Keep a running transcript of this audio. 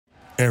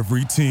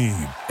Every team,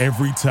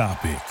 every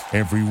topic,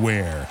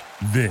 everywhere.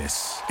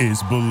 This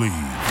is Believe.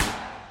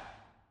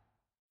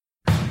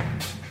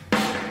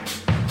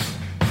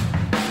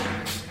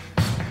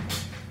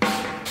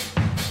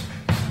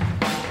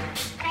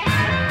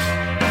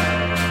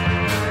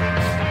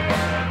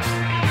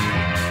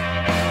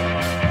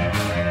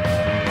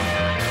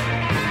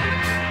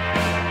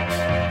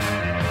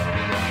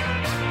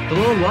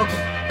 Hello and welcome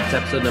to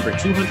episode number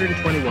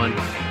 221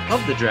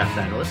 of The Draft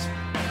Analyst,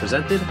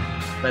 presented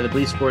by the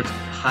Believe Sports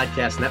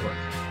Podcast Network.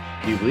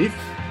 Do you believe?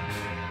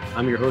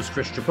 I'm your host,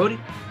 Chris Tripodi,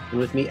 and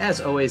with me,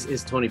 as always,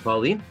 is Tony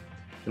Pauline.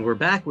 And we're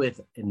back with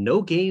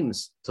no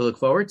games to look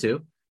forward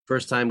to.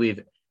 First time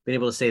we've been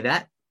able to say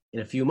that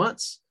in a few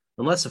months,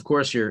 unless, of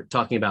course, you're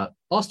talking about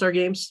all-star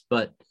games.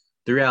 But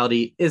the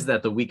reality is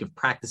that the week of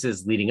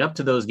practices leading up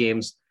to those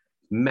games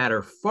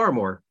matter far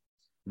more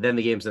than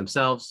the games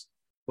themselves.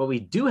 What we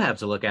do have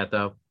to look at,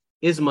 though,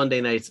 is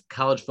Monday night's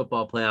College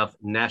Football Playoff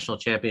National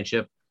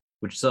Championship,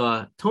 which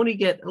saw Tony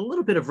get a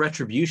little bit of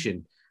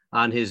retribution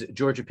on his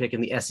Georgia pick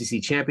in the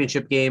SEC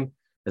championship game,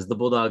 as the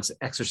Bulldogs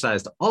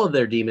exercised all of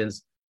their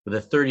demons with a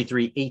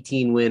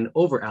 33-18 win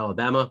over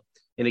Alabama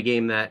in a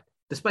game that,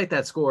 despite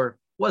that score,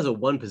 was a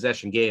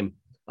one-possession game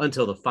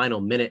until the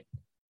final minute.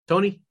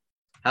 Tony,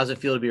 how's it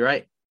feel to be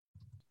right?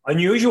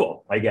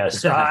 Unusual, I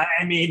guess.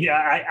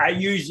 I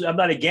usually, I'm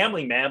not a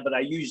gambling man, but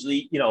I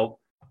usually,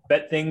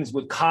 bet things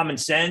with common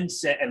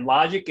sense and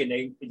logic,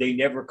 and they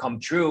never come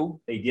true.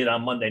 They did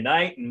on Monday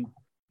night, and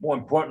more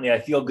importantly, I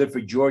feel good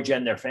for Georgia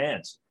and their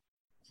fans.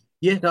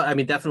 Yeah, no, I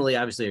mean, definitely,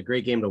 obviously, a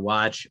great game to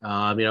watch.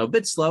 A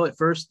bit slow at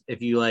first.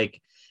 If you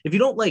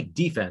don't like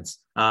defense,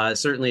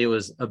 certainly it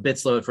was a bit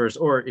slow at first.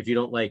 Or if you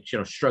don't like,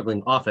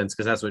 struggling offense,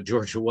 because that's what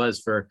Georgia was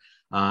for,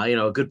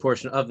 a good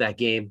portion of that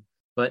game.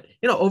 But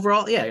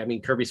overall, yeah, I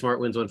mean, Kirby Smart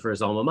wins one for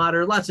his alma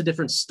mater. Lots of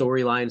different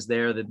storylines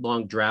there. The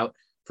long drought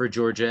for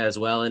Georgia as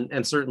well.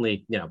 And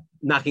certainly,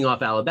 knocking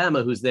off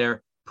Alabama, who's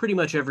there pretty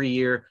much every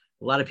year.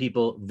 A lot of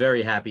people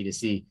very happy to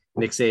see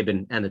Nick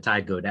Saban and the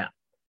Tide go down.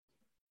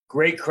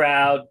 Great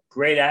crowd,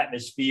 great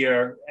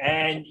atmosphere.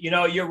 And,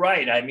 you're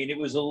right. I mean, it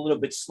was a little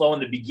bit slow in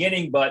the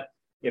beginning, but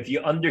if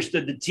you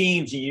understood the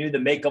teams and you knew the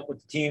makeup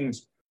with the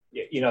teams,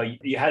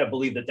 you had to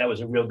believe that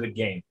was a real good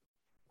game.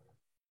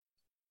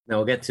 Now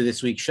we'll get to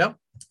this week's show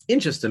in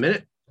just a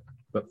minute.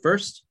 But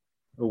first,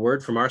 a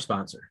word from our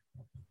sponsor.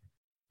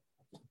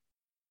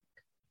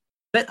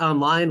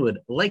 BetOnline would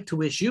like to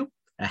wish you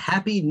a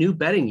happy new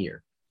betting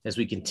year as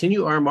we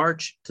continue our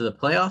march to the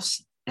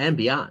playoffs and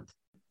beyond.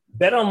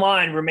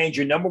 BetOnline remains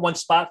your number one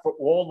spot for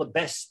all the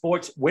best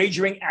sports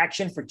wagering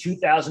action for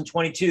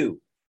 2022.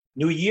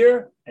 New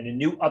year and a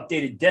new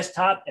updated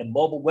desktop and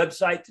mobile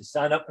website to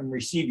sign up and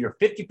receive your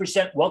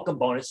 50% welcome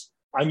bonus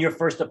on your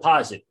first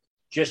deposit.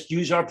 Just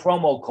use our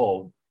promo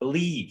code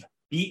BELIEVE,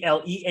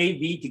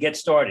 BLEAV, to get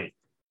started.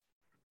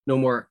 No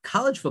more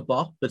college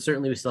football, but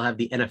certainly we still have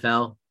the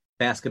NFL,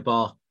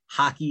 basketball,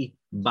 hockey,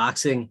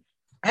 boxing,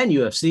 and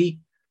UFC,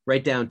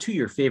 right down to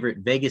your favorite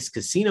Vegas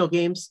casino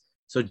games.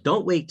 So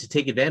don't wait to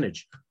take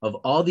advantage of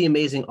all the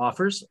amazing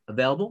offers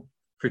available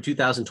for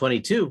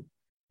 2022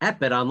 at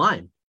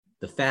BetOnline,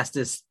 the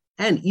fastest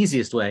and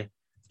easiest way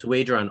to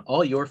wager on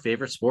all your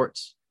favorite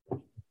sports.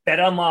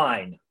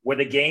 BetOnline, where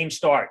the game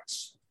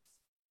starts.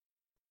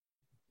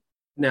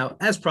 Now,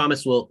 as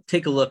promised, we'll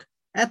take a look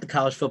at the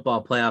College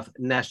Football Playoff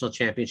National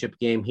Championship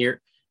game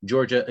here.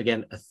 Georgia,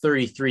 again, a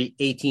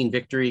 33-18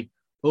 victory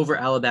over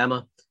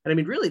Alabama. And I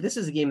mean, really, this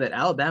is a game that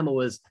Alabama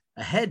was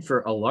ahead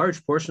for a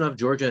large portion of.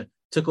 Georgia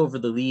took over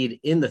the lead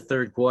in the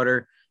third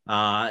quarter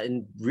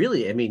and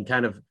really, I mean,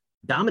 kind of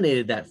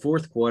dominated that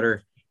fourth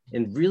quarter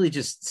and really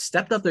just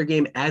stepped up their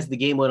game as the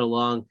game went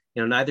along.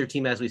 Neither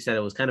team, as we said,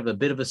 it was kind of a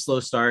bit of a slow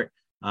start.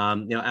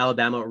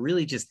 Alabama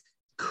really just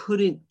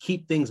couldn't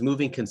keep things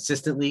moving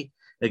consistently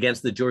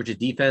against the Georgia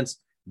defense.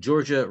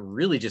 Georgia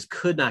really just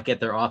could not get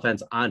their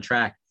offense on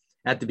track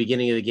at the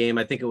beginning of the game.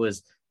 I think it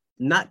was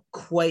not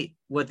quite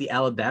what the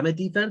Alabama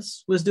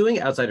defense was doing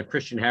outside of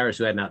Christian Harris,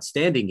 who had an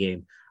outstanding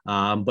game.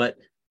 But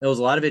there was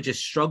a lot of it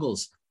just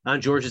struggles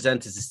on Georgia's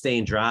end to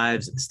sustain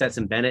drives.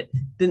 Stetson Bennett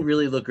didn't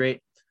really look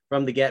great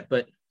from the get,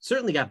 but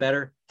certainly got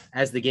better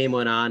as the game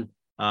went on.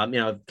 Kind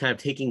of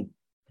taking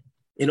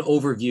an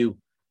overview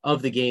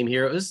of the game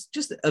here. It was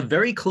just a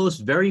very close,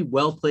 very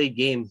well played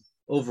game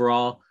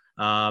overall.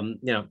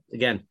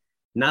 Again,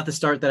 not the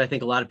start that I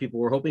think a lot of people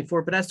were hoping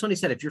for, but as Tony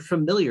said, if you're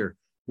familiar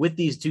with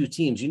these two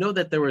teams, you know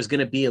that there was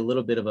going to be a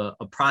little bit of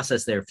a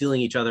process there, feeling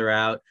each other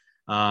out,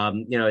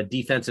 a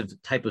defensive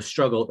type of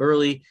struggle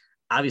early.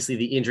 Obviously,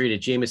 the injury to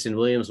Jamison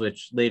Williams,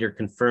 which later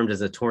confirmed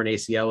as a torn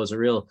ACL, was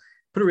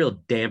put a real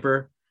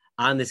damper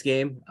on this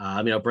game.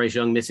 Bryce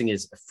Young missing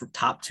his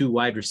top two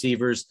wide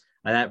receivers.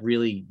 That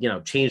really,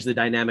 changed the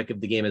dynamic of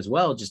the game as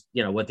well. Just,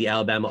 what the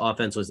Alabama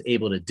offense was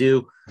able to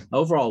do.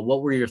 Overall,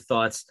 what were your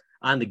thoughts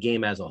on the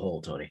game as a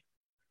whole, Tony?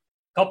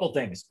 Couple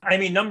things. I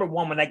mean, number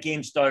one, when that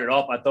game started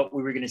off, I thought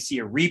we were going to see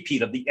a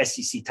repeat of the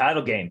SEC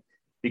title game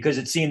because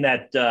it seemed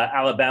that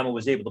Alabama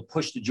was able to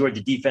push the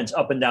Georgia defense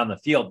up and down the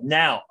field.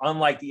 Now,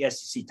 unlike the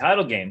SEC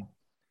title game,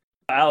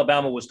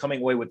 Alabama was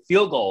coming away with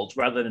field goals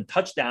rather than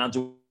touchdowns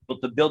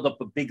to build up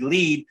a big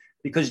lead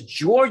because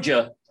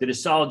Georgia did a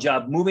solid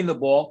job moving the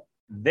ball.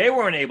 They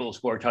weren't able to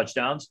score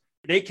touchdowns.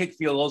 They kicked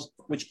field goals,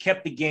 which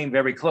kept the game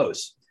very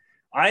close.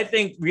 I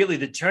think really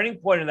the turning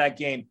point of that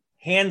game,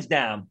 hands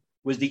down,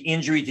 was the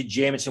injury to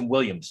Jameson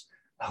Williams,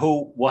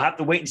 who we'll have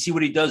to wait and see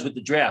what he does with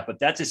the draft. But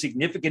that's a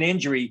significant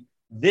injury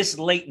this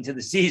late into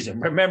the season.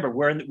 Remember,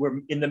 we're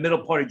in the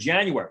middle part of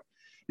January.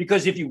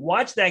 Because if you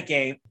watch that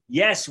game,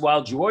 yes,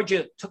 while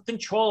Georgia took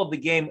control of the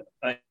game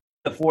in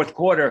the fourth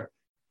quarter,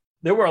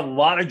 there were a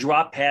lot of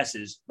drop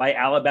passes by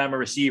Alabama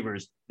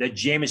receivers that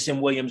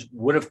Jameson Williams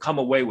would have come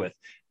away with.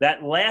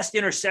 That last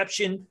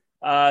interception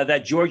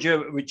that Georgia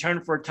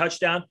returned for a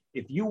touchdown,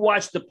 if you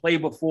watched the play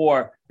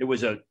before, there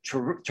was a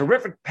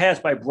terrific pass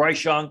by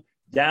Bryce Young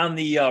down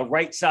the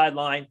right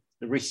sideline.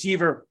 The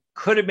receiver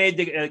could have made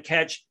the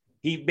catch.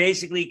 He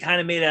basically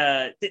kind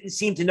of didn't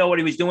seem to know what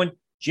he was doing.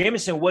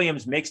 Jameson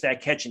Williams makes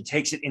that catch and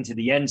takes it into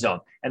the end zone.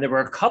 And there were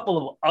a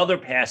couple of other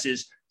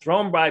passes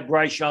thrown by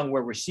Bryce Young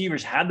where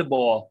receivers had the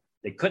ball.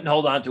 They couldn't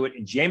hold on to it.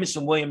 And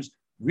Jameson Williams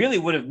really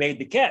would have made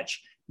the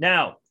catch.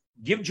 Now,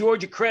 give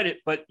Georgia credit.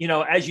 But,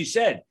 as you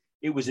said,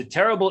 it was a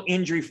terrible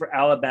injury for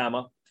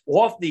Alabama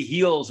off the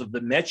heels of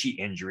the Mechie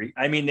injury.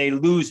 I mean, they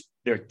lose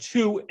their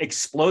two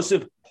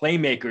explosive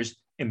playmakers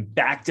in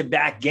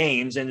back-to-back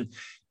games. And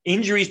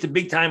injuries to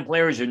big-time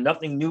players are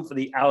nothing new for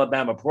the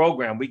Alabama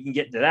program. We can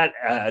get to that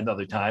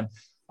another time.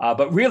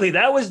 But really,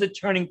 that was the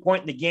turning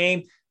point in the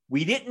game.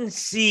 We didn't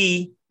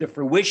see the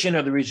fruition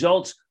of the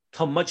results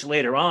till much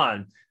later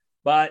on.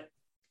 But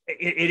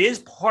it is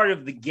part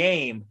of the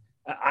game.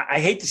 I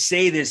hate to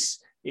say this,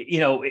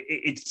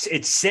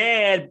 it's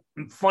sad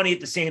and funny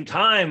at the same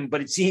time, but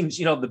it seems,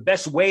 the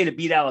best way to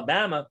beat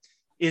Alabama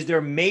is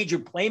their major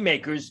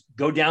playmakers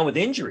go down with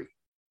injury.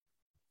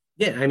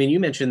 Yeah, I mean,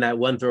 you mentioned that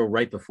one throw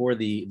right before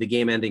the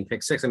game-ending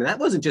pick six. I mean, that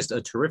wasn't just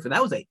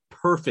that was a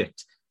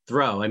perfect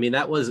throw. I mean,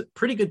 that was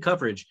pretty good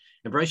coverage,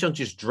 and Bryce Young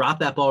just dropped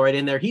that ball right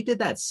in there. He did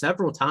that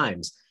several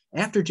times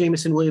after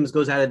Jameson Williams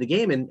goes out of the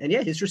game, and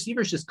yeah, his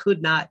receivers just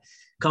could not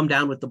come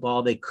down with the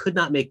ball. They could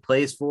not make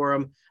plays for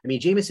him. I mean,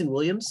 Jameson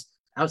Williams,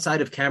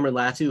 outside of Cameron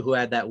Latu, who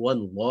had that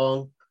one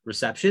long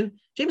reception,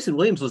 Jameson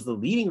Williams was the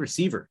leading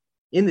receiver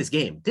in this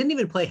game. Didn't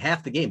even play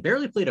half the game,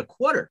 barely played a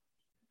quarter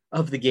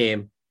of the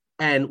game,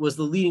 and was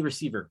the leading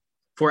receiver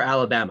for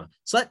Alabama.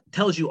 So that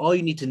tells you all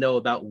you need to know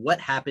about what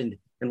happened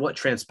and what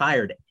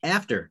transpired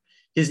after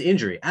his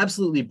injury.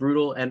 Absolutely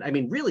brutal. And I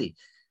mean, really,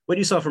 what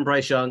you saw from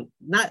Bryce Young,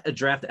 not a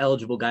draft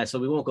eligible guy, so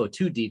we won't go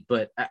too deep,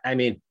 but I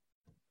mean,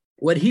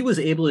 what he was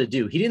able to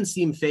do, he didn't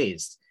seem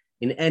phased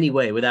in any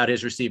way without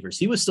his receivers.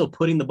 He was still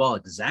putting the ball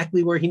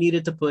exactly where he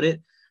needed to put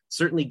it.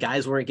 Certainly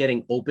guys weren't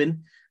getting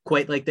open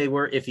quite like they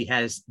were if he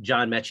has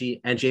John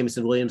Mechie and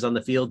Jameson Williams on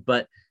the field.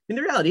 But I mean,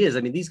 the reality is,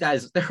 I mean, these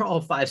guys, they're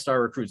all 5-star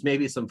recruits,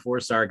 maybe some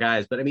 4-star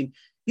guys, but I mean,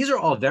 these are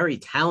all very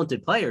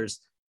talented players.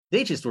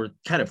 They just were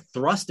kind of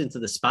thrust into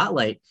the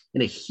spotlight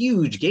in a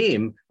huge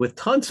game with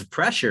tons of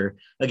pressure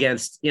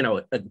against,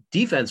 a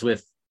defense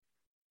with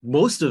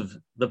most of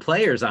the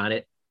players on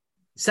it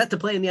set to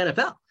play in the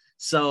NFL.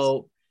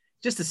 So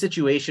just a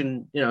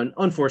situation, an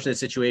unfortunate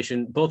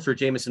situation, both for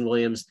Jameson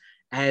Williams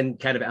and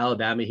kind of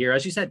Alabama here.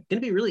 As you said,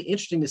 going to be really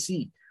interesting to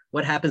see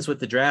what happens with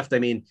the draft. I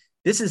mean,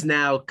 this is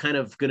now kind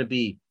of going to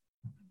be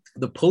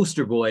the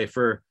poster boy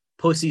for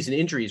postseason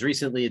injuries.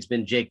 Recently, it's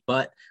been Jake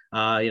Butt.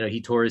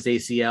 He tore his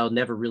ACL,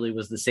 never really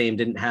was the same,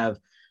 didn't have,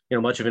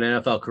 much of an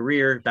NFL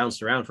career,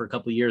 bounced around for a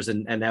couple of years,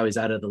 and now he's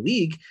out of the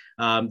league.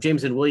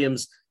 Jameson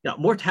Williams,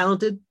 more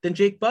talented than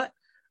Jake Butt,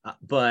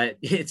 but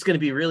it's going to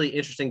be really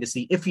interesting to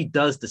see if he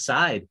does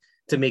decide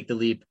to make the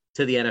leap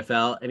to the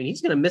NFL. I mean,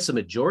 he's going to miss a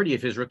majority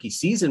of his rookie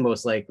season,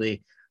 most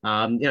likely. He's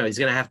going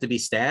to have to be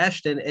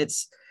stashed, and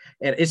it's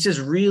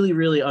just really,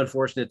 really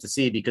unfortunate to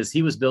see because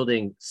he was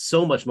building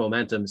so much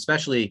momentum,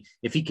 especially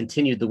if he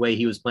continued the way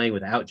he was playing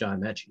without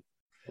John Mechie.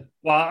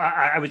 Well,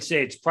 I would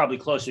say it's probably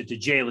closer to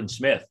Jalen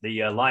Smith, the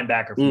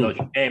linebacker from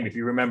Notre Dame. If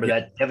you remember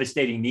that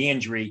devastating knee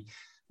injury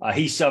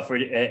he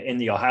suffered in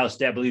the Ohio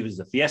State, I believe it was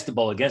the Fiesta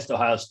Bowl against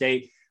Ohio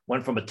State,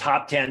 went from a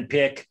top 10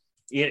 pick.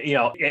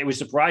 It was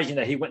surprising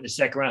that he went in the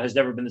second round, has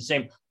never been the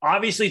same.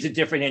 Obviously, it's a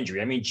different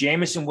injury. I mean,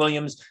 Jameson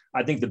Williams,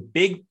 I think the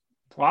big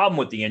problem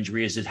with the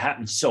injury is it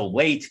happened so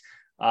late.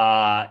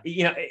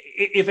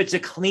 If it's a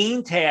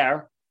clean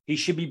tear, he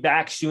should be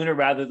back sooner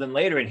rather than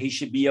later, and he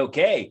should be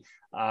okay.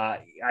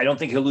 I don't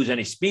think he'll lose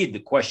any speed. The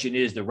question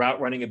is the route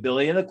running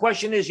ability. And the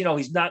question is,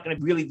 he's not going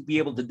to really be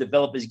able to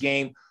develop his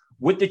game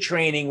with the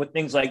training, with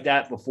things like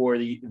that before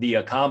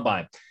the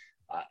combine.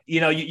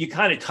 You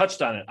kind of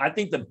touched on it. I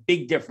think the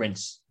big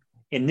difference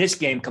in this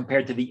game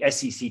compared to the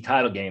SEC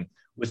title game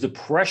was the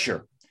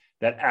pressure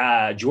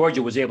that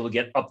Georgia was able to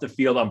get up the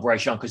field on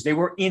Bryce Young because they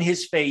were in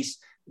his face.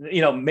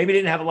 Maybe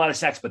didn't have a lot of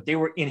sacks, but they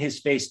were in his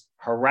face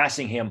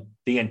harassing him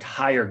the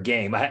entire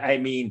game. I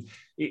mean,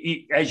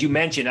 as you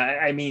mentioned,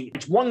 I mean,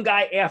 it's one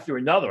guy after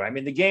another. I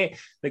mean,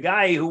 the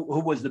guy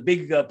who was the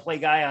big play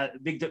guy,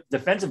 big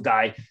defensive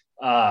guy,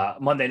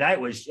 Monday night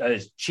was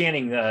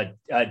Channing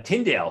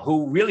Tyndale,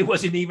 who really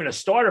wasn't even a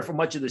starter for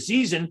much of the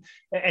season.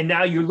 And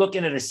now you're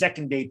looking at a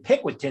second-day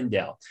pick with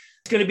Tyndale.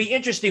 It's going to be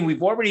interesting.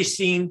 We've already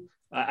seen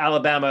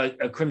Alabama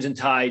Crimson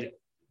Tide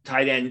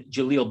tight end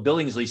Jaleel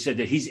Billingsley said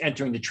that he's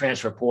entering the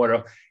transfer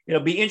portal.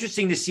 It'll be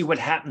interesting to see what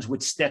happens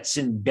with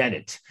Stetson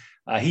Bennett.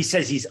 He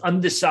says he's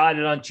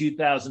undecided on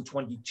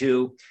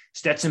 2022.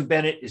 Stetson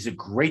Bennett is a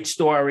great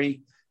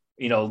story,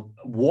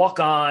 walk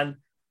on,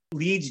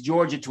 leads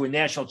Georgia to a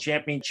national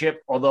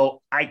championship,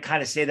 although I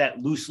kind of say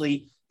that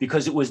loosely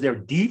because it was their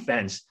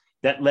defense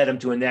that led him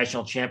to a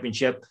national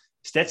championship.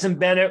 Stetson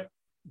Bennett,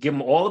 give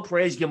him all the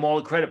praise, give him all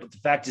the credit, but the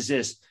fact is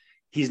this,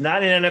 he's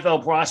not an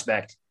NFL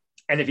prospect.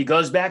 And if he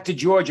goes back to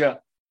Georgia,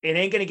 it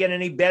ain't going to get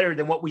any better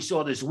than what we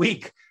saw this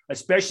week,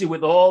 especially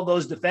with all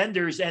those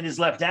defenders and his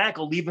left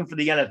tackle leaving for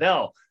the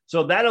NFL.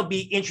 So that'll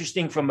be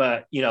interesting from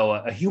a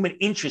human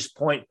interest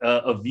point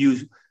of view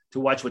to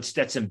watch what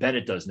Stetson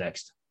Bennett does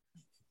next.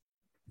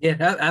 Yeah,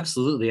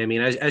 absolutely. I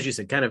mean, as you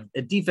said, kind of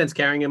a defense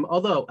carrying him.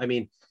 Although, I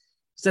mean,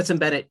 Stetson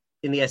Bennett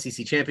in the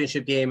SEC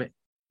championship game,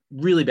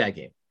 really bad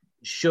game.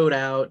 Showed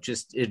out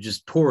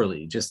just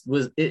poorly.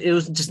 It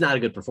was just not a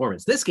good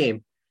performance. This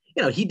game,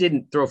 he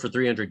didn't throw for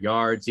 300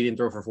 yards. He didn't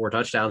throw for 4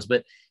 touchdowns,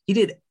 but he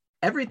did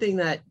everything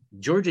that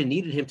Georgia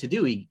needed him to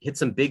do. He hit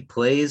some big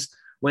plays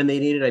when they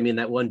needed. I mean,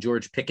 that one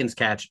George Pickens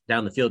catch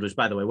down the field, which,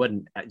 by the way,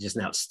 wasn't just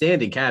an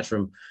outstanding catch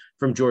from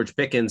George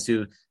Pickens,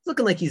 who's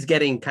looking like he's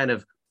getting kind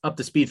of up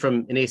to speed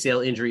from an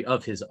ACL injury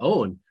of his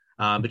own.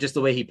 But just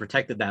the way he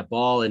protected that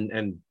ball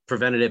and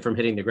prevented it from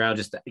hitting the ground,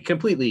 just a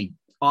completely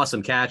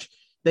awesome catch.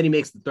 Then he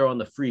makes the throw on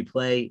the free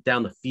play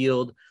down the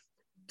field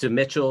to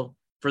Mitchell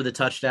for the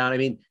touchdown. I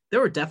mean, there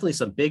were definitely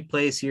some big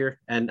plays here.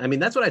 And I mean,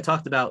 that's what I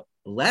talked about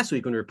last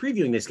week when we were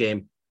previewing this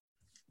game.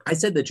 I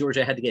said that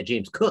Georgia had to get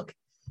James Cook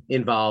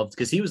involved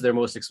because he was their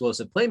most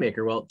explosive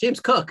playmaker. Well, James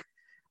Cook,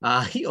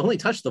 he only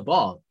touched the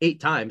ball 8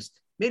 times,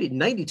 made it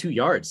 92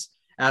 yards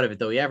out of it,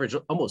 though. He averaged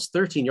almost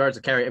 13 yards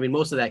a carry. I mean,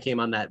 most of that came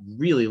on that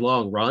really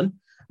long run,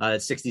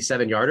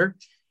 67-yarder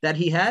that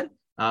he had,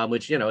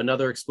 which,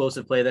 another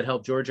explosive play that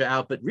helped Georgia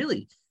out. But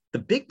really, the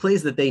big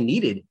plays that they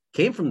needed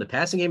came from the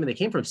passing game, and they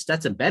came from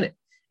Stetson Bennett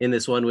in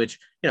this one, which,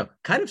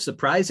 kind of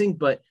surprising.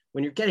 But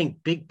when you're getting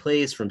big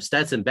plays from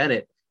Stetson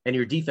Bennett and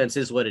your defense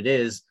is what it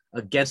is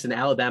against an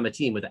Alabama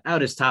team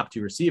without his top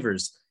 2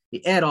 receivers,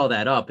 you add all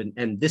that up.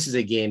 And this is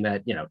a game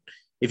that,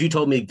 if you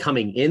told me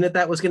coming in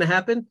that was going to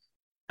happen,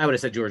 I would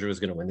have said Georgia was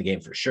going to win the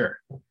game for sure.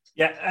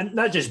 Yeah, and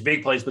not just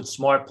big plays, but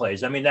smart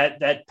plays. I mean,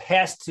 that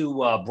pass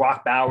to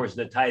Brock Bowers,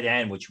 the tight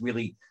end, which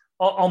really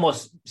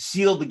almost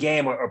sealed the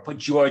game or put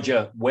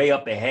Georgia way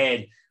up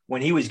ahead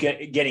when he was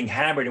getting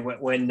hammered and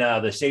when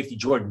the safety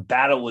Jordan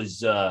Battle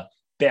was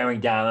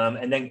bearing down on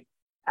him, and then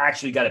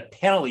actually got a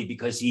penalty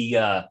because he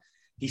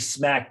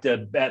smacked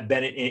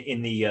Bennett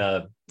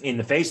in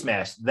the face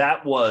mask.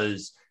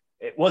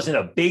 It wasn't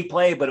a big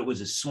play, but it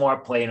was a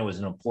smart play and it was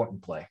an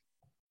important play.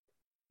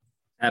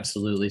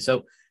 Absolutely.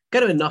 So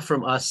kind of enough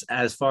from us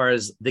as far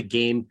as the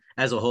game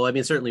as a whole. I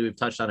mean, certainly we've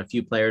touched on a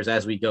few players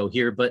as we go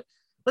here, but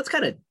let's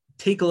kind of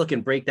take a look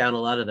and break down a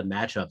lot of the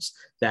matchups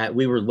that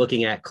we were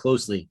looking at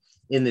closely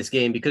in this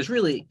game, because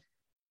really,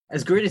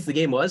 as great as the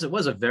game was, it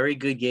was a very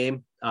good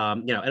game.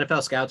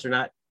 NFL scouts are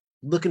not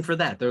looking for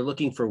that. They're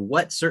looking for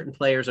what certain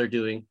players are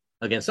doing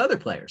against other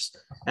players.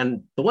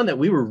 And the one that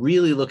we were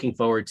really looking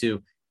forward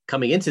to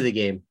coming into the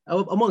game,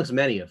 amongst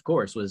many, of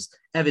course, was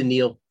Evan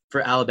Neal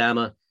for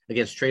Alabama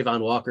against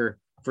Travon Walker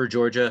for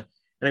Georgia.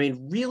 And I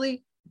mean,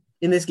 really,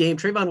 in this game,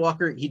 Travon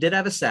Walker, he did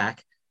have a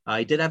sack.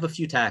 He did have a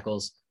few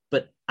tackles,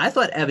 but I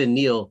thought Evan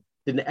Neal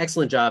did an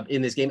excellent job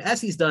in this game, as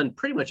he's done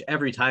pretty much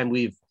every time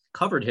we've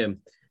covered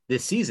him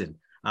this season.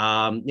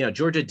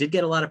 Georgia did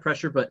get a lot of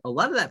pressure, but a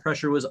lot of that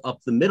pressure was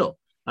up the middle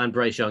on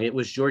Bryce Young. It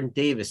was Jordan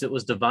Davis. It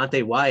was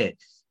Devontae Wyatt.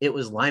 It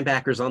was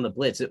linebackers on the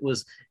blitz. It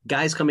was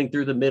guys coming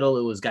through the middle.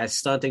 It was guys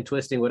stunting,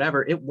 twisting,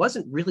 whatever. It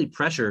wasn't really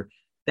pressure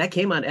that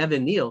came on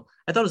Evan Neal.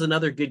 I thought it was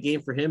another good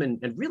game for him. And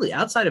really,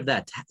 outside of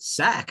that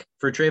sack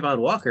for Travon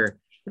Walker,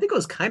 I think it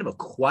was kind of a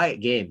quiet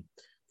game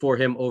for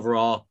him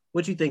overall.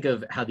 What do you think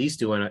of how these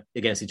two went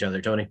against each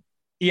other, Tony?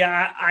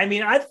 Yeah, I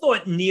mean, I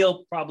thought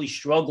Neal probably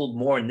struggled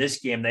more in this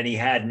game than he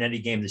had in any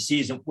game this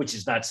season, which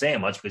is not saying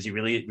much because he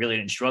really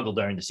didn't struggle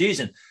during the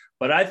season.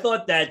 But I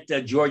thought that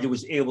Georgia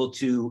was able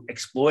to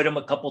exploit him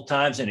a couple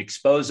times and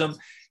expose him.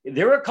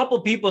 There are a couple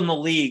of people in the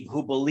league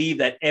who believe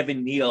that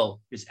Evan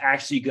Neal is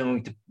actually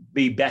going to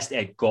be best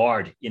at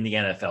guard in the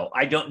NFL.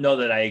 I don't know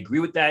that I agree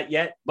with that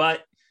yet,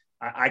 but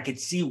I could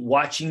see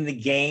watching the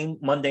game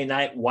Monday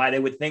night why they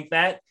would think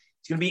that.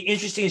 It's going to be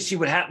interesting to see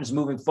what happens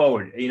moving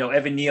forward.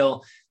 Evan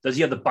Neal, does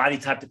he have the body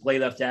type to play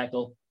left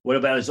tackle? What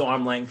about his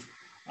arm length?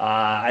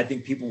 I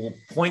think people will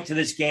point to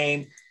this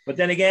game. But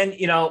then again,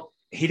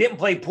 he didn't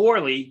play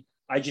poorly.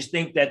 I just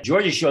think that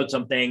Georgia showed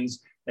some things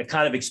that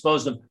kind of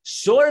exposed them,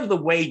 sort of the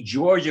way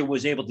Georgia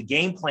was able to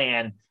game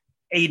plan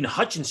Aiden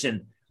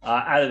Hutchinson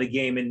out of the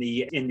game in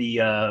the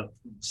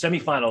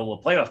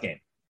semifinal playoff game.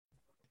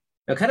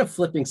 Now, kind of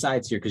flipping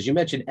sides here, because you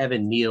mentioned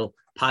Evan Neal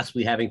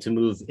possibly having to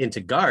move into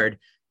guard.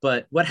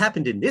 But what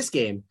happened in this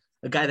game,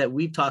 a guy that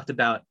we've talked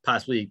about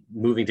possibly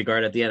moving to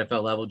guard at the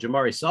NFL level,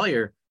 Jamari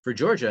Sawyer for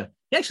Georgia,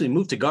 he actually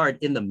moved to guard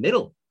in the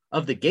middle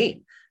of the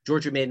game.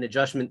 Georgia made an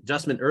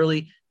adjustment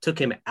early, took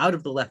him out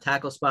of the left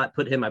tackle spot,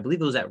 put him, I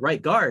believe it was at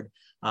right guard,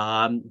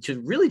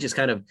 to really just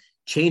kind of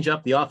change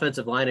up the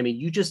offensive line. I mean,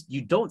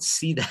 you don't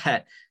see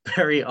that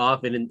very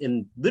often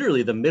in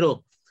literally the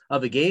middle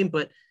of a game,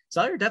 but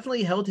Sawyer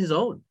definitely held his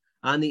own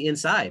on the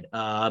inside.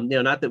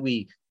 Not that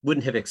we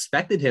wouldn't have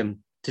expected him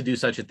to do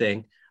such a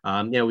thing.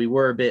 We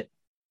were a bit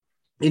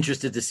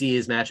interested to see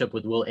his matchup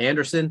with Will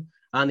Anderson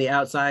on the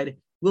outside.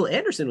 Will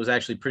Anderson was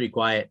actually pretty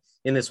quiet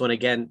in this one.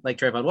 Again, like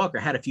Trayvon Walker,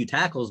 had a few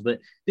tackles, but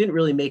didn't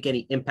really make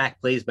any impact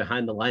plays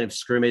behind the line of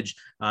scrimmage.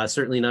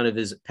 Certainly none of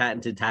his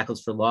patented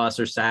tackles for loss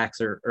or sacks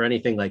or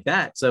anything like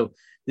that. So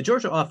the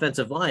Georgia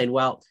offensive line,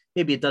 while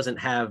maybe it doesn't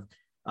have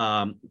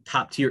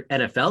top tier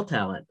NFL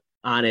talent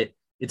on it,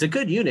 it's a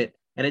good unit,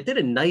 and it did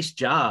a nice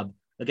job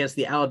against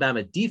the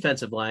Alabama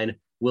defensive line.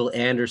 Will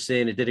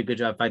Anderson, it did a good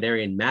job.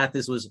 Phidarian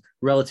Mathis was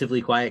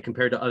relatively quiet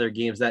compared to other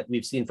games that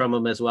we've seen from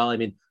him as well. I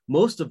mean,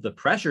 most of the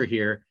pressure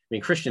here,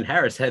 Christian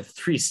Harris had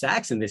 3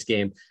 sacks in this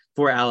game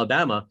for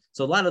Alabama.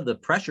 So a lot of the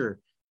pressure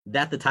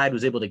that the Tide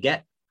was able to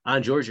get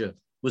on Georgia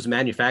was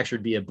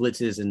manufactured via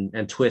blitzes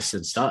and twists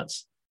and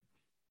stunts.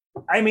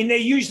 I mean, they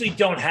usually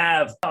don't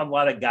have a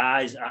lot of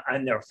guys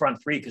on their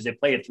front three because they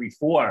play a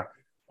 3-4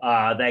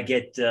 that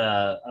get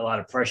a lot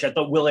of pressure. I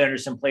thought Will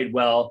Anderson played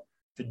well.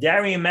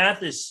 Phidarian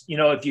Mathis,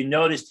 if you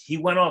noticed, he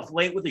went off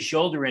late with a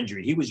shoulder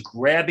injury. He was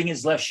grabbing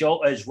his right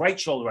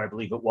shoulder, I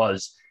believe it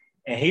was,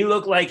 and he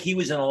looked like he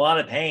was in a lot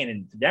of pain.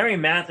 And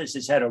Phidarian Mathis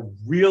has had a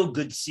real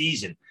good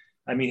season.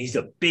 I mean, he's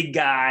a big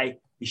guy.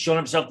 He's shown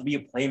himself to be a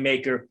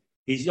playmaker.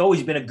 He's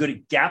always been a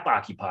good gap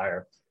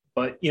occupier.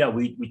 But,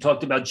 we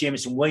talked about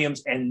Jameson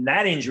Williams and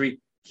that injury.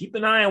 Keep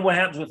an eye on what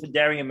happens with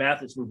Phidarian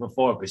Mathis moving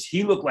forward, because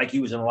he looked like he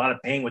was in a lot of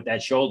pain with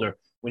that shoulder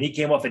when he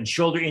came off, and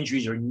shoulder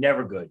injuries are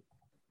never good.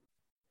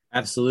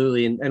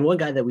 Absolutely. And one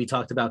guy that we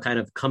talked about kind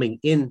of coming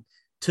in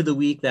to the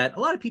week that a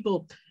lot of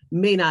people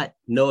may not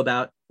know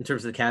about in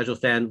terms of the casual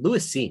fan,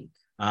 Lewis Cine.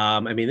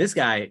 This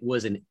guy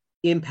was an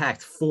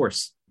impact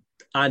force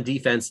on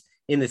defense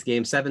in this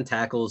game. 7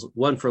 tackles,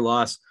 1 for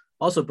loss,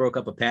 also broke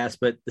up a pass,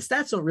 but the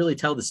stats don't really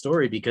tell the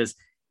story because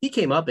he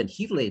came up and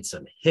he laid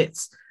some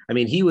hits.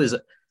 He was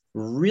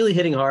really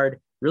hitting hard,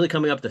 really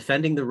coming up,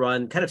 defending the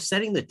run, kind of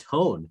setting the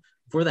tone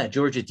for that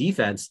Georgia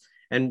defense.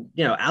 And,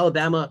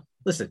 Alabama,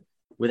 listen,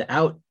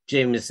 without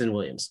Jameson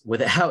Williams,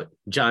 without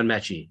John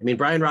Mechie,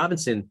 Brian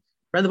Robinson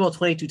ran the ball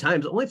 22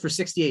 times, only for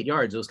 68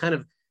 yards. It was kind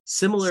of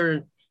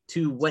similar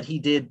to what he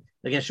did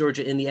against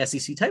Georgia in the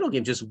SEC title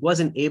game, just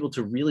wasn't able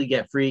to really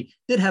get free.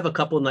 Did have a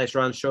couple of nice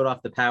runs, showed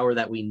off the power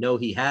that we know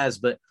he has,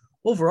 but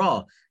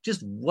overall,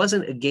 just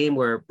wasn't a game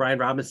where Brian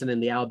Robinson in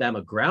the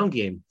Alabama ground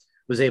game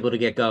was able to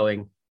get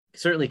going.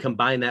 Certainly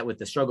combine that with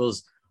the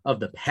struggles of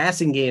the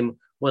passing game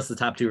once the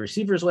top 2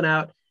 receivers went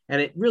out, and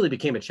it really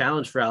became a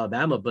challenge for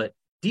Alabama. But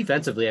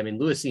defensively,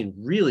 Lewis Cine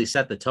really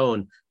set the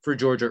tone for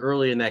Georgia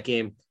early in that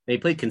game, and he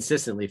played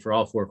consistently for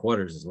all 4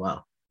 quarters as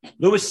well.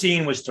 Lewis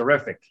Cine was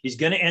terrific. He's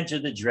going to enter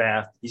the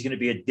draft. He's going to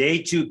be a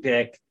day 2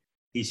 pick.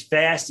 He's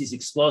fast. He's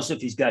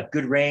explosive. He's got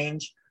good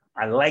range.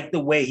 I like the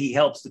way he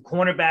helps the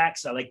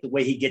cornerbacks. I like the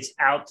way he gets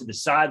out to the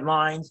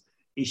sidelines.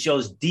 He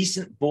shows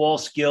decent ball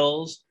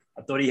skills.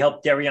 I thought he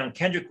helped Derion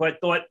Kendrick, who I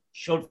thought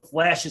showed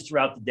flashes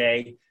throughout the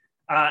day.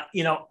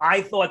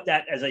 I thought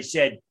that, as I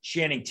said,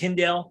 Channing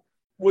Tindall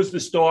was the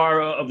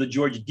star of the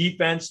Georgia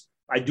defense.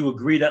 I do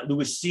agree that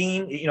Lewis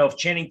Cine, if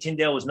Channing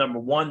Tindall was number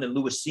 1, then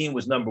Lewis Cine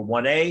was number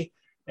 1A.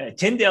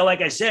 Tindall,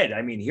 like I said,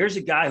 here's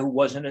a guy who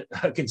wasn't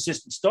a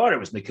consistent starter. It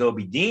was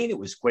Nakobe Dean. It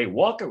was Quay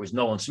Walker. It was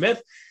Nolan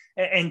Smith.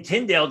 And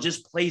Tindall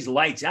just plays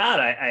lights out.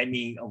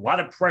 A lot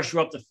of pressure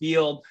up the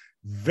field,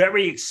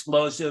 very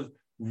explosive,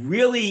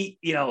 really,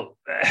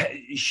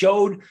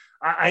 showed,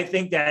 I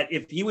think that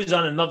if he was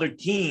on another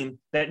team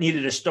that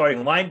needed a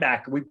starting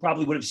linebacker, we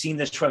probably would have seen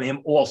this from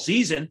him all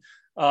season.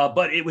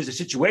 But it was a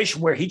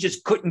situation where he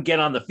just couldn't get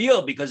on the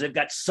field because they've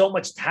got so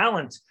much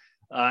talent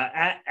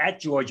at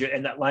Georgia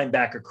and that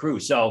linebacker crew.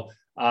 So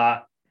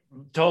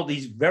told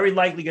he's very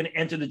likely going to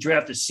enter the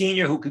draft, a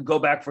senior who could go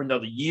back for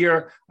another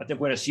year. I think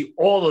we're going to see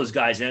all those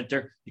guys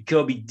enter.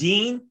 Nakobe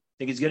Dean, I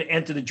think he's going to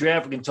enter the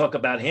draft. We can talk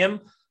about him.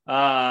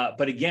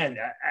 But again,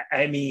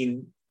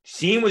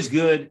 Cine was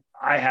good.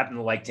 I happen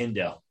to like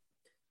Tindall.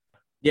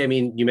 Yeah,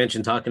 you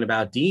mentioned talking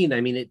about Dean.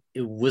 It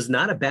was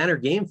not a banner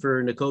game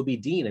for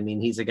Nakobe Dean.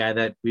 He's a guy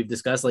that we've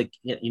discussed,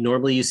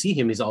 normally you see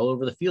him. He's all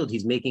over the field.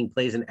 He's making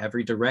plays in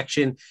every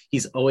direction.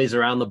 He's always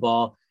around the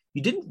ball.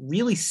 You didn't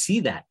really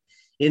see that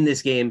in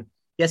this game.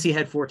 Yes, he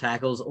had 4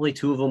 tackles. Only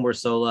 2 of them were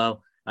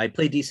solo. I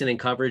played decent in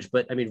coverage,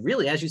 but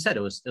really, as you said, it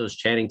was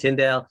Channing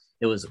Tindall.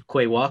 It was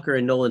Quay Walker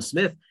and Nolan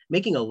Smith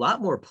making a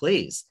lot more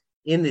plays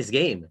in this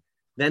game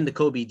than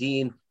Nakobe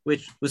Dean,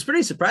 which was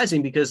pretty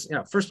surprising because,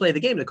 first play of the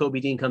game,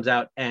 Nakobe Dean comes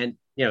out and,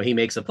 he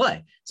makes a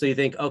play. So you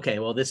think, okay,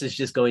 well, this is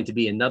just going to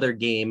be another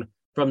game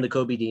from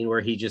Nakobe Dean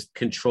where he just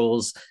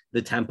controls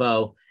the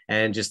tempo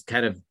and just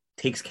kind of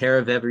takes care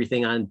of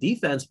everything on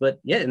defense. But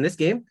yeah, in this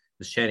game,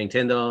 was Channing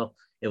Tindall.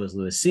 It was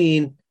Lewis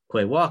Cine,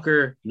 Quay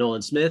Walker,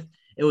 Nolan Smith.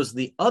 It was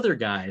the other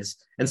guys.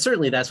 And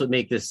certainly that's what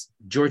makes this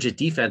Georgia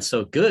defense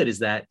so good, is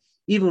that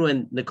even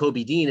when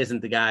Nakobe Dean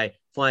isn't the guy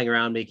flying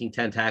around making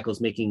 10 tackles,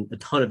 making a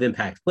ton of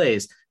impact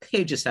plays,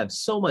 they just have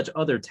so much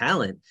other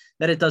talent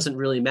that it doesn't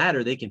really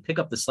matter. They can pick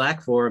up the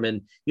slack for him,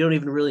 and you don't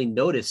even really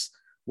notice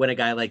when a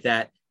guy like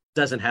that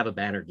doesn't have a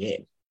banner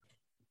game.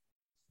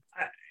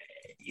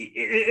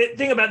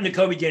 Thing about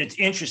Nakobe Dean, it's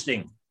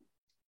interesting.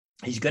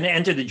 He's going to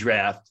enter the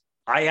draft.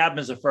 I have him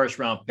as a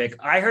first-round pick.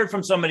 I heard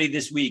from somebody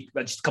this week,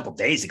 just a couple of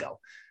days ago,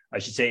 I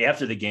should say,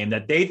 after the game,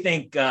 that they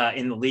think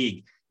in the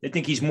league, they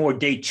think he's more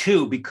day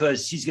 2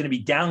 because he's going to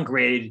be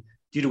downgraded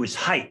due to his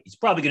height. He's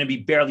probably going to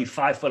be barely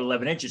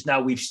 5'11".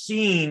 Now, we've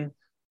seen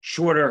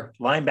shorter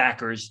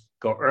linebackers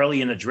go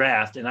early in the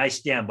draft, and I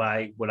stand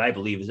by what I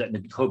believe is that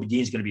Nakobe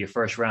Dean is going to be a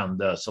first-round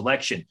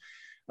selection.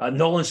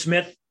 Nolan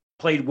Smith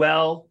played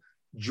well.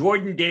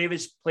 Jordan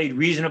Davis played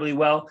reasonably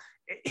well.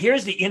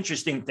 Here's the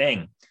interesting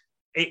thing.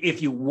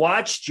 If you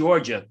watch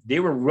Georgia, they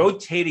were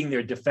rotating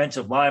their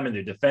defensive linemen,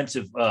 their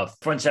defensive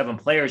front 7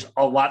 players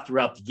a lot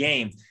throughout the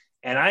game.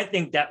 And I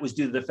think that was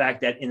due to the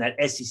fact that in that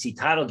SEC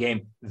title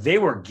game, they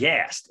were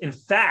gassed. In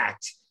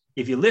fact,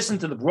 if you listen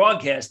to the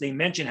broadcast, they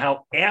mentioned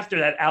how after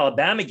that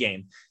Alabama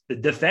game, the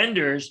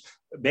defenders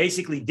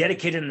basically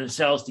dedicated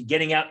themselves to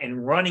getting out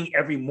and running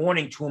every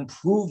morning to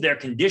improve their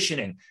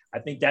conditioning. I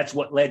think that's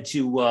what led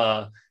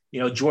to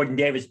Jordan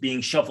Davis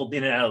being shuffled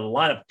in and out of the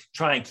lineup to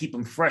try and keep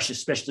him fresh,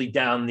 especially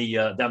down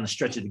the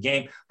stretch of the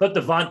game. But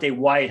Devontae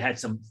Wyatt had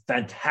some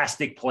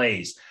fantastic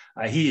plays.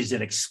 He is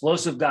an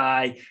explosive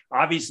guy.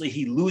 Obviously,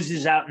 he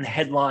loses out in the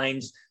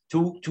headlines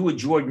to a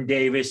Jordan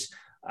Davis.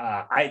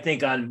 I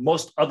think on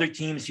most other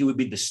teams, he would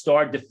be the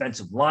star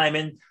defensive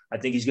lineman. I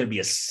think he's going to be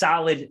a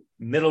solid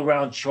middle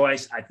round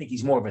choice. I think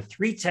he's more of a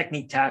 3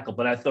 technique tackle,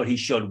 but I thought he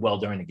showed well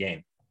during the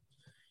game.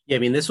 Yeah, I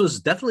mean, this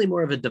was definitely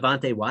more of a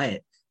Devontae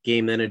Wyatt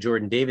game than a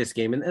Jordan Davis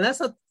game. And that's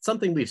not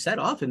something we've said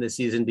often this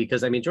season,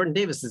 because I mean, Jordan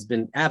Davis has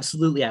been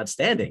absolutely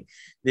outstanding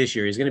this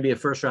year. He's going to be a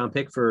first-round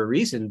pick for a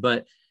reason,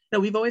 but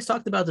we've always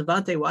talked about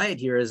Devontae Wyatt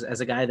here as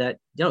a guy that,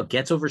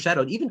 gets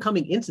overshadowed. Even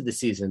coming into the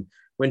season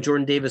when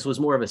Jordan Davis was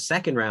more of a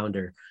second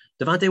rounder,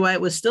 Devontae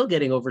Wyatt was still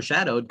getting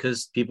overshadowed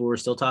because people were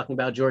still talking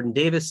about Jordan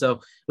Davis. So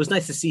it was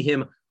nice to see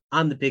him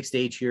on the big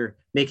stage here,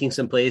 making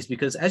some plays,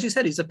 because as you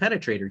said, he's a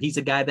penetrator. He's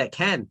a guy that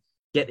can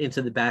get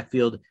into the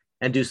backfield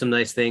and do some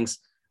nice things.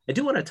 I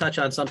do want to touch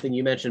on something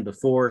you mentioned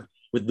before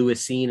with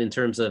Lewis Cine in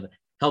terms of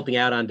helping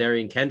out on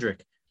Darian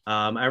Kendrick.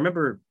 I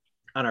remember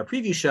on our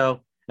preview show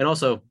and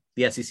also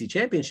the SEC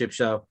championship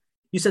show,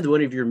 you said that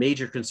one of your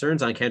major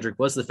concerns on Kendrick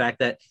was the fact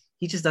that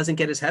he just doesn't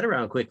get his head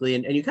around quickly.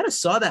 And you kind of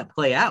saw that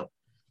play out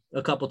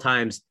a couple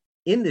times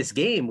in this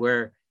game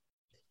where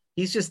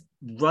he's just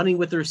running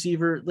with the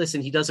receiver.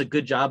 Listen, he does a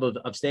good job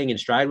of staying in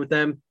stride with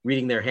them,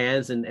 reading their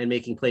hands and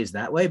making plays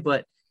that way.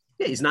 But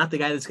yeah, he's not the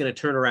guy that's going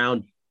to turn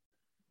around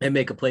and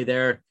make a play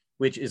there,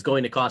 which is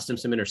going to cost him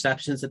some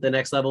interceptions at the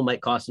next level, might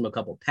cost him a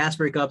couple pass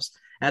breakups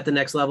at the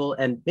next level.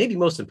 And maybe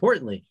most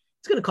importantly,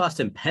 it's going to cost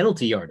him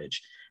penalty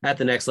yardage at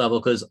the next level,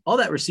 because all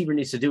that receiver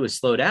needs to do is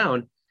slow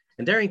down.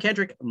 And Darian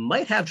Kendrick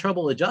might have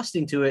trouble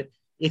adjusting to it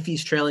if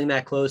he's trailing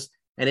that close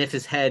and if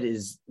his head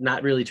is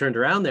not really turned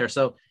around there.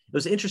 So it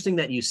was interesting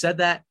that you said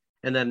that.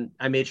 And then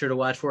I made sure to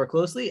watch for it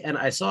closely. And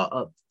I saw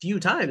a few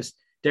times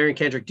Darian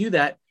Kendrick do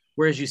that.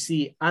 Whereas you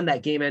see on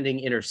that game-ending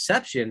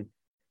interception,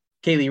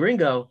 Kelee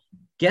Ringo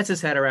gets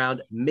his head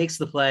around, makes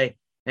the play,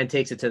 and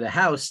takes it to the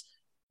house.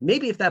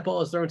 Maybe if that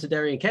ball is thrown to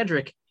Darian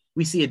Kendrick,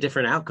 we see a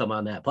different outcome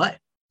on that play.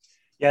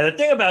 Yeah, the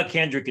thing about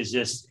Kendrick is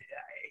this.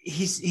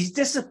 He's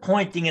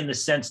disappointing in the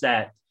sense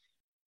that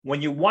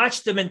when you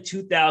watched him in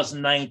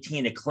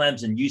 2019 at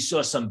Clemson, you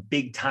saw some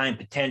big-time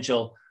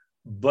potential,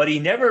 but he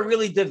never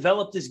really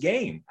developed his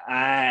game.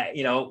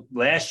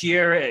 Last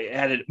year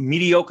had a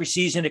mediocre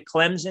season at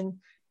Clemson,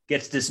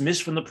 gets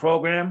dismissed from the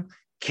program,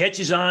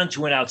 catches on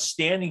to an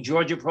outstanding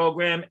Georgia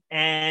program,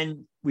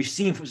 and we've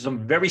seen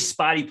some very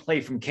spotty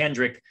play from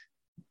Kendrick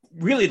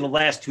really the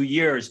last 2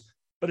 years,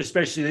 but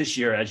especially this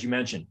year, as you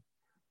mentioned.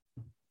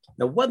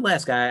 Now, one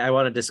last guy I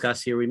want to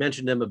discuss here. We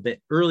mentioned him a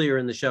bit earlier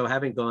in the show,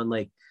 haven't gone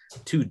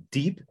too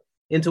deep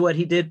into what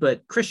he did,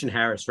 but Christian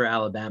Harris for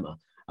Alabama.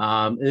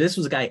 And this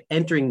was a guy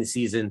entering the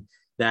season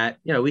that,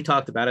 we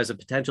talked about as a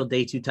potential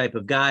day 2 type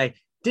of guy.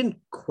 Didn't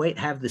quite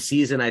have the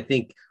season I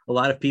think a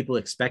lot of people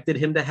expected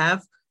him to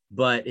have.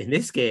 But in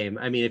this game,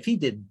 I mean, if he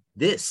did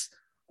this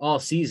all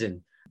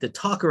season, the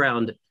talk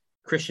around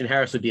Christian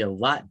Harris would be a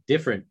lot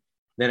different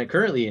than it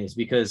currently is,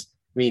 because,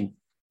 I mean,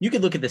 you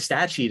could look at the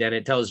stat sheet and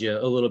it tells you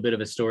a little bit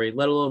of a story,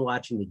 let alone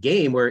watching the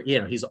game where,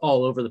 he's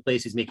all over the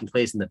place. He's making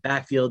plays in the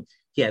backfield.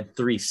 He had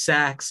 3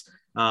 sacks.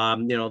 A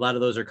lot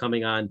of those are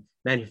coming on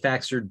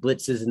manufactured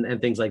blitzes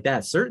and things like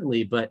that,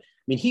 certainly. But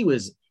I mean, he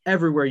was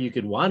everywhere you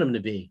could want him to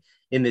be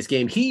in this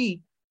game.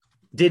 He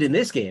did in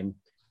this game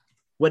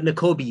what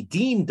Nakobe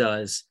Dean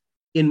does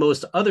in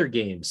most other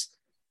games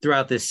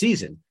throughout this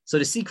season. So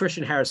to see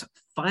Christian Harris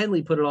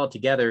finally put it all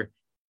together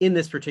in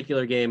this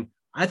particular game,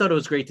 I thought it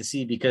was great to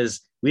see,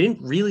 because we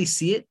didn't really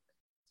see it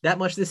that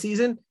much this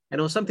season. And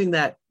it was something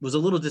that was a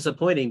little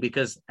disappointing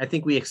because I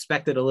think we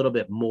expected a little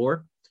bit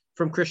more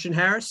from Christian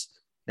Harris.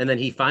 And then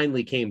he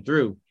finally came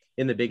through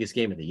in the biggest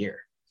game of the year.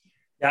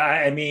 Yeah,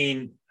 I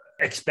mean,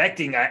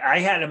 I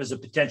had him as a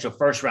potential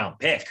first round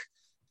pick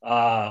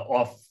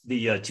off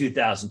the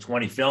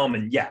 2020 film.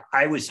 And yeah,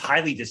 I was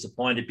highly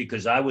disappointed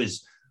because I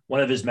was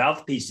one of his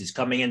mouthpieces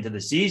coming into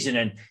the season.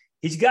 And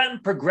he's gotten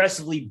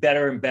progressively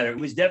better and better. It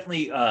was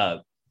definitely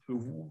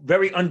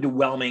very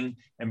underwhelming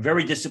and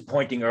very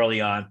disappointing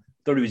early on.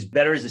 Thought he was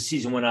better as the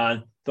season went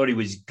on. Thought he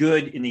was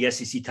good in the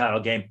SEC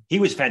title game. He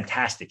was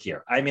fantastic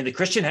here. I mean, the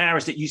Christian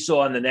Harris that you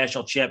saw in the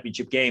national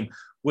championship game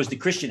was the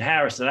Christian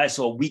Harris that I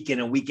saw week in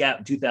and week out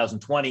in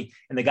 2020,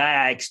 and the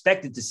guy I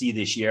expected to see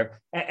this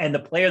year, and the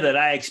player that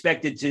I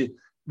expected to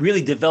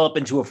really develop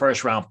into a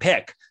first-round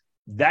pick.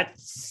 That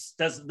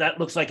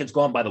looks like it's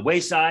gone by the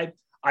wayside.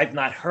 I've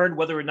not heard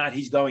whether or not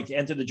he's going to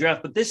enter the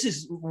draft, but this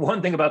is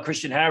one thing about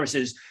Christian Harris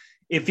is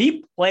if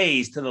he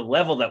plays to the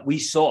level that we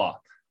saw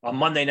on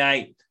Monday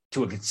night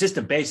to a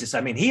consistent basis,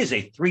 I mean, he is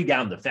a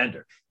 3-down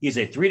defender. He is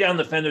a 3-down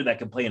defender that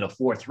can play in a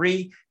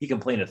 4-3. He can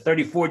play in a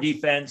 34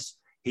 defense.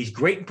 He's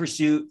great in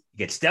pursuit. He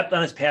gets stepped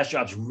on his pass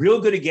drops,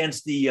 real good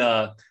against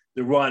the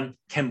run,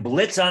 can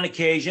blitz on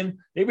occasion.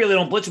 They really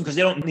don't blitz him because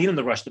they don't need him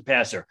to rush the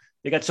passer.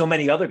 They got so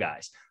many other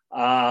guys.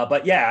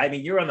 But yeah, I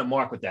mean, you're on the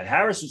mark with that.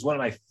 Harris was one of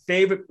my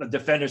favorite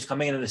defenders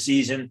coming into the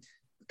season,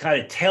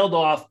 kind of tailed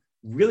off,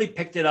 really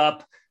picked it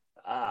up.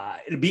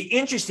 It'll be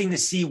interesting to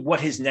see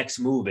what his next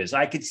move is.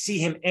 I could see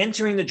him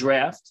entering the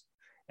draft,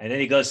 and then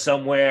he goes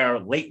somewhere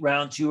late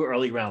round 2,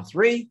 early round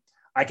 3.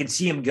 I can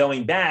see him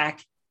going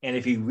back, and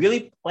if he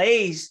really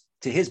plays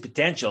to his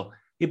potential,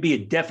 he'd be a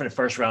definite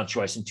first-round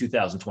choice in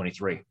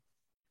 2023.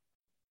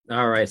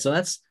 All right, so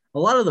that's a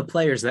lot of the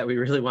players that we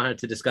really wanted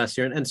to discuss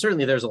here, and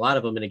certainly there's a lot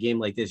of them in a game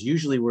like this.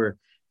 Usually we're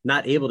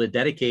not able to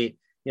dedicate,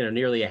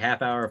 nearly a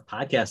half hour of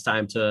podcast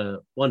time to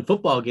one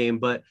football game,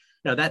 but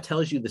that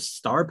tells you the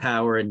star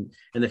power and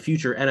the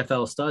future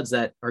NFL studs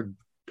that are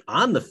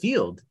on the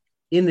field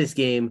in this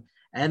game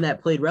and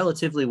that played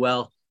relatively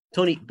well.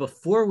 Tony,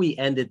 before we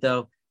end it,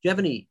 though, do you have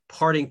any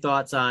parting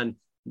thoughts on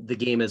the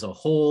game as a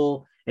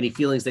whole? Any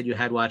feelings that you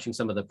had watching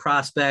some of the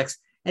prospects?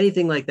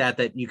 Anything like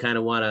that you kind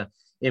of want to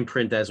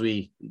imprint as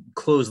we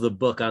close the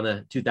book on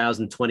the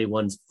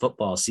 2021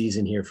 football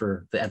season here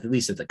at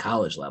least at the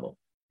college level?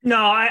 No,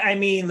 I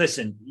mean,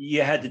 listen,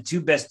 you had the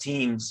two best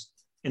teams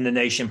in the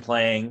nation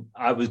playing.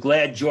 I was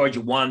glad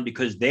Georgia won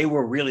because they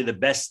were really the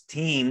best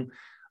team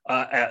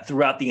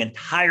throughout the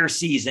entire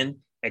season,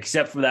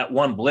 except for that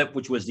one blip,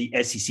 which was the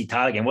SEC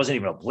title game. It wasn't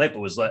even a blip.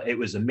 It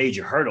was a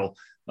major hurdle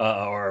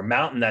or a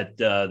mountain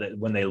that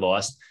when they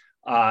lost.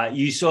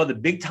 You saw the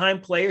big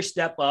time players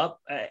step up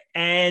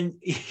and,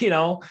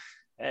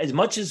 as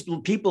much as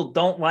people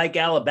don't like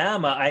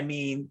Alabama, I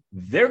mean,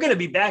 they're going to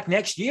be back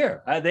next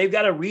year. They've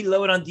got to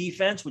reload on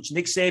defense, which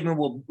Nick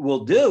Saban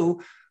will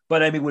do.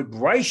 But I mean, with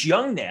Bryce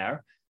Young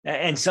there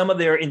and some of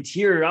their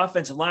interior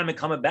offensive linemen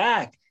coming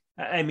back,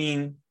 I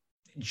mean,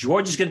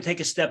 Georgia's going to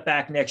take a step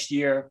back next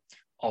year.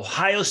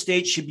 Ohio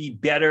State should be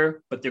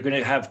better, but they're going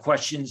to have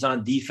questions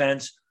on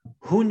defense.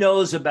 Who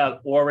knows about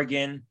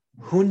Oregon?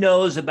 Who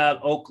knows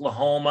about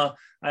Oklahoma?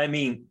 I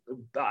mean,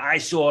 I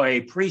saw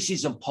a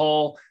preseason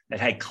poll that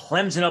had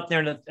Clemson up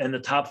there in the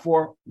top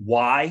 4.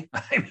 Why?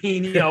 I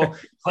mean,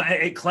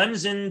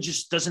 Clemson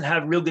just doesn't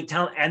have real good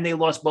talent, and they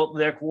lost both of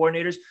their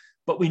coordinators.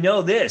 But we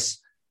know this,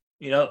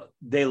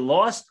 they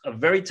lost a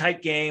very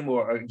tight game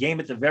or a game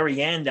at the very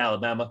end,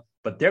 Alabama,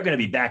 but they're going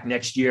to be back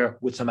next year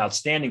with some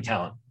outstanding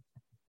talent.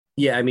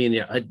 Yeah, I mean,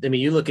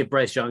 you look at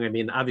Bryce Young. I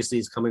mean, obviously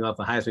he's coming off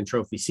a Heisman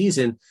Trophy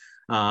season.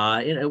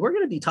 And we're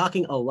going to be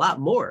talking a lot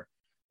more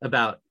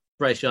about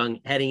Bryce Young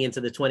heading into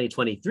the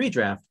 2023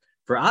 draft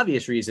for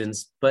obvious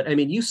reasons. But I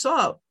mean, you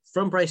saw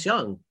from Bryce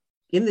Young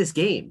in this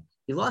game,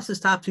 he lost his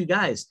top 2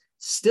 guys,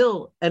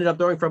 still ended up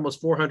throwing for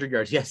almost 400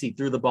 yards. Yes, he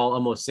threw the ball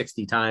almost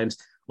 60 times,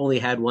 only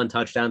had 1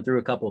 touchdown, threw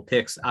a couple of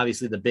picks,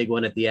 obviously the big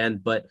one at the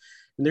end. But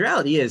the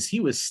reality is he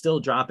was still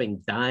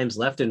dropping dimes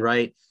left and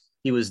right.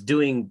 He was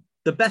doing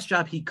the best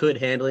job he could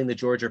handling the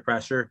Georgia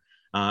pressure.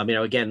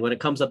 Again, when it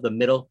comes up the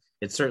middle,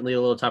 it's certainly a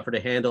little tougher to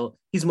handle.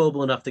 He's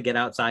mobile enough to get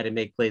outside and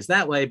make plays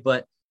that way.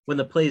 But when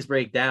the plays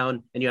break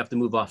down and you have to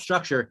move off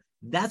structure,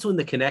 that's when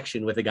the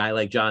connection with a guy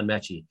like John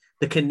Mechie,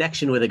 the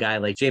connection with a guy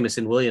like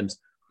Jameson Williams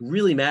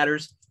really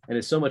matters and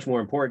is so much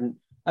more important.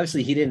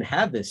 Obviously, he didn't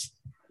have this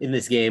in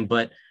this game,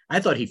 but I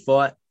thought he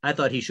fought. I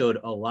thought he showed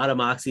a lot of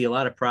moxie, a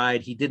lot of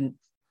pride. He didn't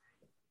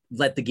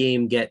let the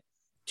game get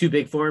too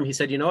big for him. He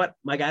said, you know what?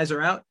 My guys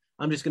are out.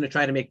 I'm just going to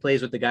try to make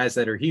plays with the guys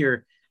that are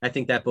here. I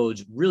think that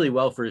bodes really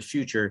well for his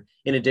future,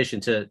 in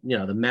addition to,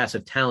 the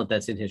massive talent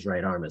that's in his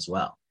right arm as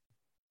well.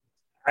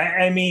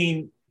 I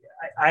mean,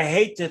 I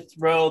hate to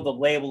throw the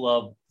label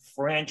of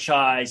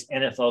franchise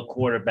NFL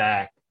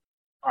quarterback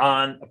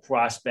on a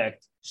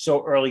prospect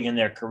so early in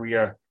their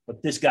career,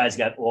 but this guy's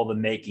got all the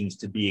makings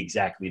to be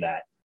exactly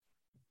that.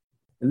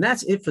 And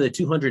that's it for the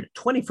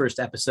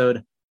 221st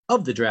episode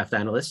of The Draft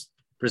Analyst,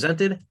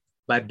 presented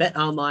by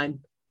BetOnline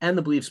and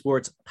the Believe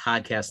Sports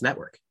Podcast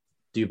Network.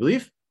 Do you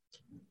believe?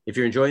 If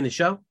you're enjoying the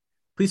show,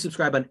 Please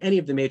subscribe on any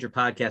of the major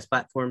podcast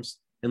platforms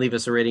and leave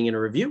us a rating and a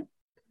review.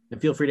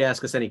 And feel free to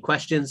ask us any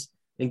questions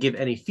and give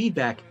any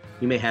feedback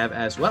you may have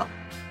as well.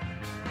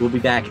 We'll be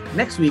back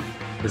next week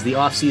as the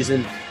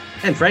off-season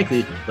and,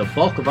 frankly, the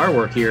bulk of our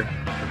work here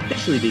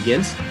officially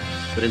begins.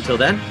 But until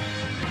then,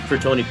 for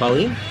Tony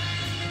Pauline,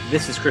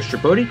 this is Chris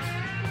Tripodi.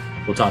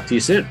 We'll talk to you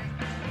soon.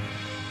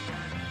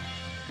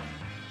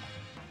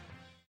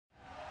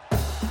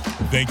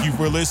 Thank you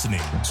for listening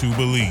to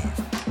Believe.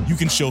 You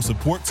can show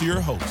support to your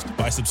host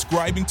by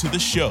subscribing to the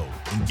show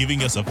and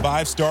giving us a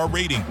 5-star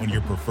rating on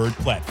your preferred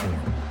platform.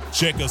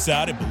 Check us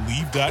out at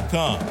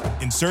Believe.com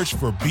and search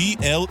for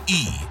BLEAV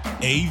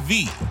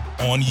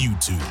on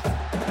YouTube.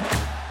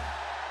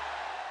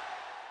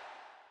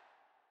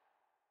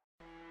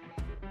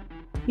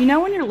 You know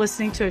when you're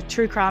listening to a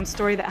true crime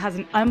story that has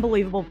an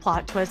unbelievable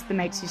plot twist that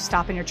makes you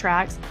stop in your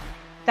tracks?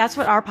 That's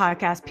what our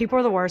podcast, People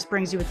Are the Worst,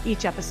 brings you with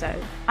each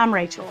episode. I'm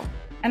Rachel.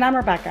 And I'm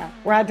Rebecca.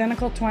 We're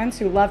identical twins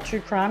who love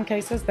true crime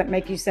cases that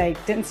make you say,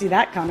 didn't see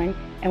that coming,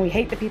 and we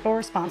hate the people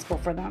responsible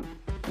for them.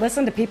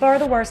 Listen to People Are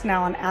the Worst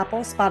now on Apple,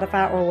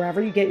 Spotify, or wherever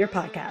you get your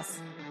podcasts.